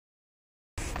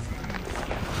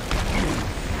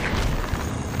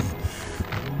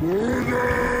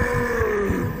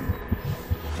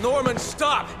Norman,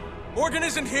 stop! Morgan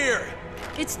isn't here!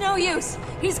 It's no use.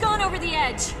 He's gone over the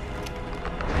edge.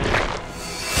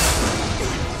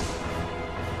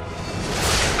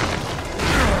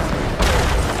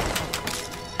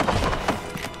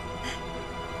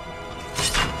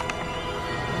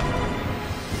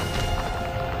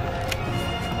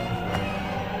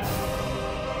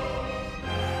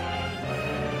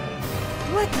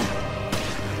 What the?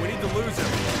 We need to lose him.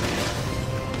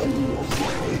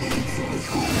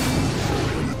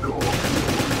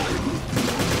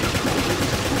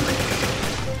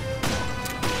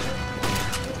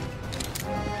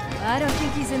 I don't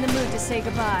think he's in the mood to say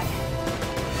goodbye.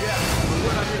 Yeah, but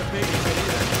we're not here to babysit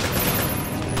either.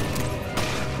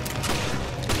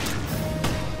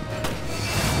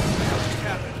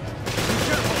 Captain, be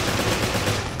careful!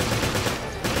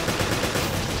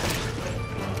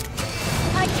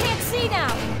 I can't see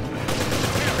now!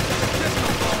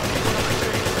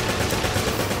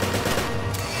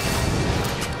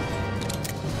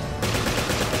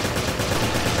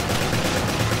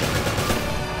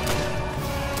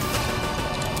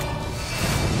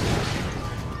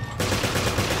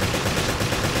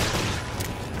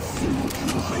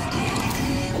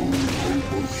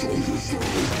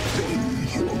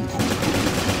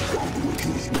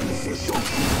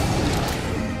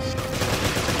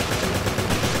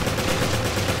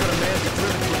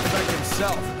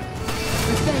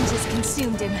 Revenge has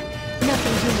consumed him.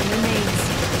 Nothing human remains.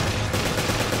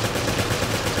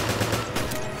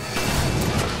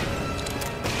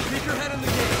 Keep your head in the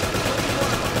game. Only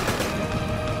one of them.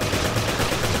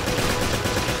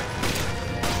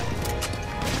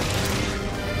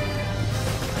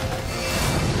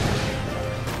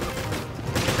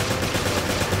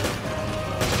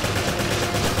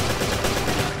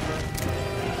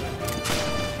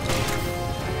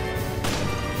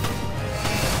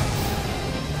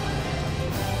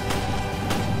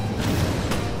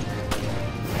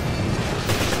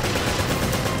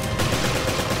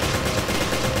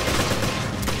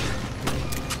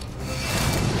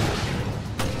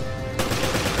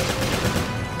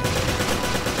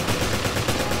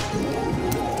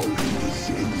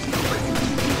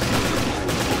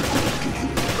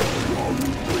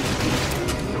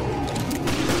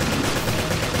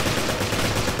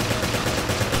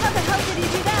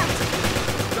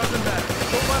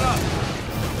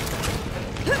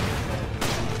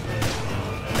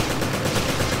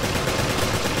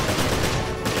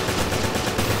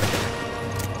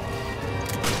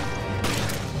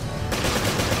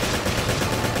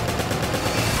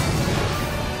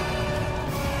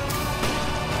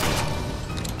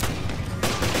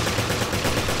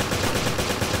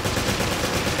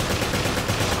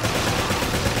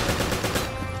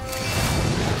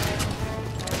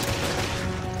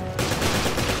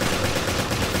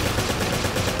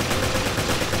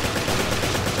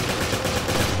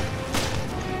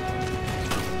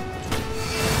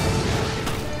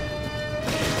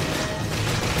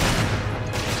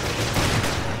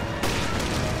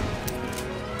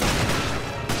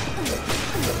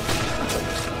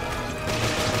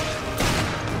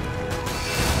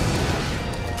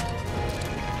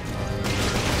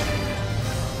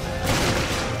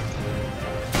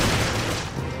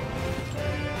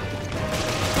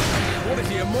 What is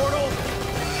he, immortal?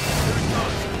 Here he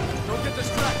comes. Don't get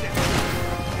distracted.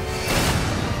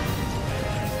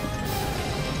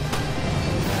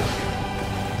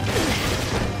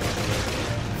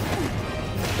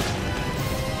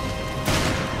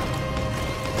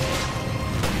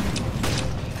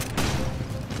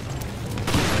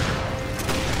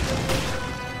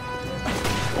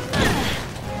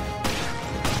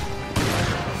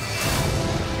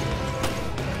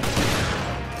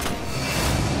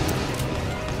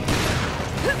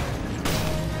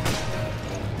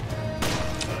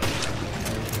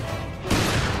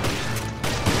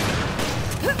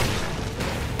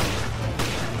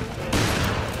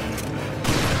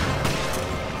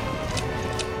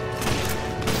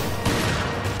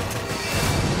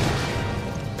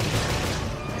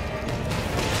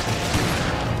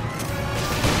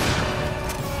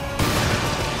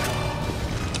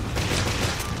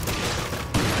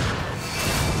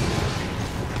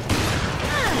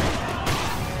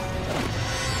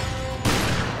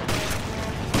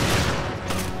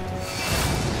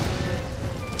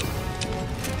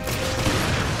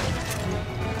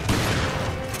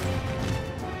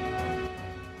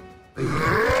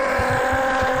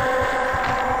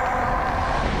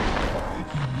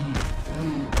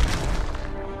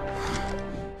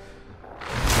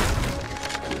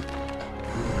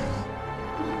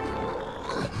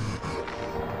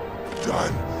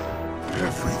 Done.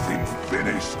 Everything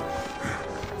finished.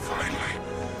 Finally,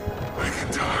 I can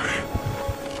die.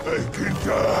 I can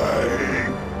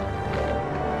die.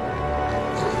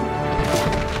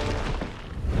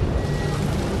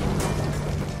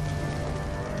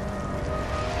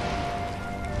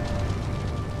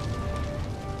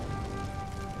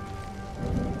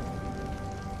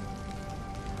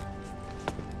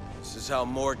 This is how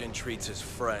Morgan treats his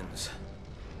friends.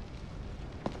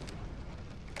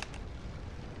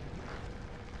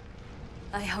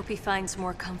 I hope he finds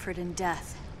more comfort in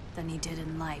death than he did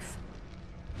in life.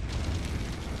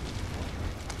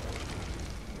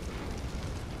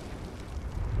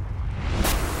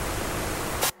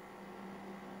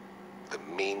 The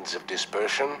means of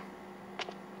dispersion?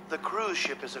 The cruise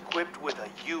ship is equipped with a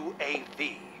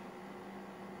UAV.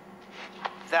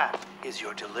 That is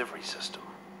your delivery system.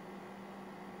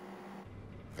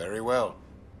 Very well.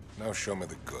 Now show me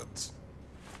the goods.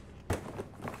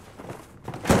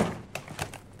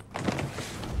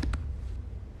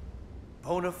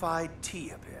 Bonafide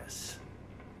T-Abyss.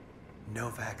 No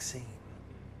vaccine.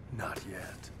 Not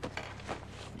yet.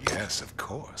 Yes, of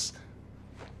course.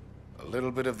 A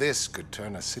little bit of this could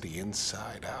turn a city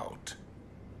inside out.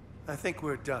 I think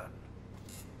we're done.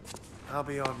 I'll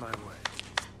be on my way.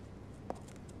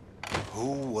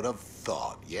 Who would have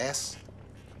thought, yes?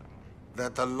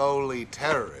 That the lowly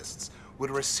terrorists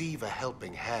would receive a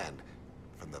helping hand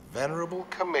from the venerable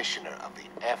commissioner of the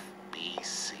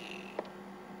FBC.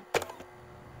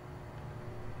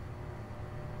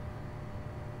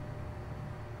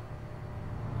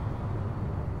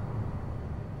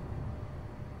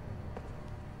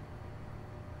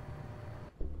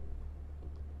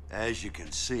 As you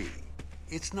can see,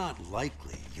 it's not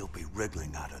likely you'll be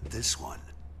wriggling out of this one.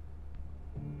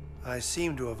 I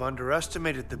seem to have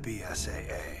underestimated the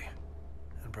BSAA.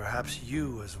 And perhaps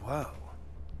you as well.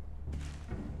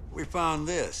 We found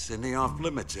this in the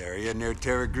off-limits area near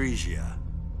Terra Grigia.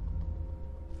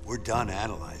 We're done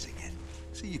analyzing it,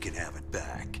 so you can have it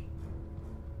back.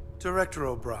 Director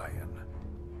O'Brien,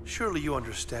 surely you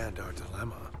understand our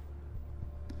dilemma.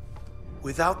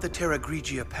 Without the Terra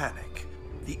Grigia panic,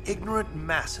 the ignorant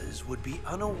masses would be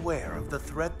unaware of the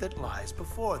threat that lies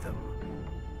before them.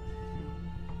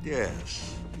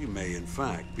 Yes, you may in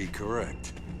fact be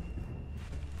correct.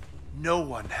 No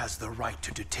one has the right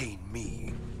to detain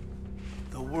me.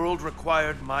 The world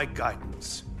required my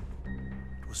guidance.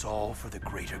 It was all for the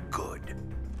greater good.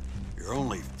 You're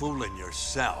only fooling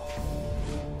yourself.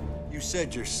 You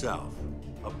said yourself,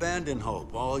 abandon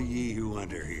hope, all ye who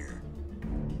enter here.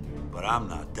 But I'm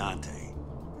not Dante,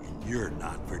 and you're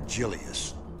not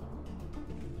Virgilius.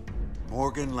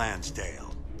 Morgan Lansdale,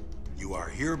 you are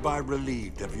hereby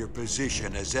relieved of your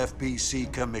position as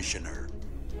FBC Commissioner.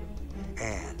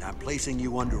 And I'm placing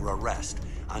you under arrest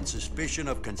on suspicion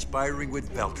of conspiring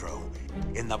with Veltro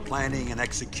in the planning and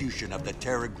execution of the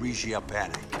Terra Grigia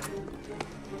panic.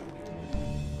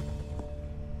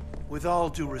 With all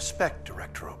due respect,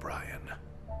 Director O'Brien,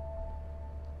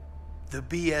 the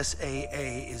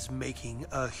BSAA is making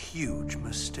a huge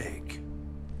mistake.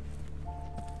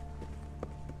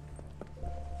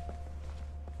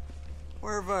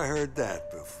 Where have I heard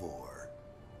that before?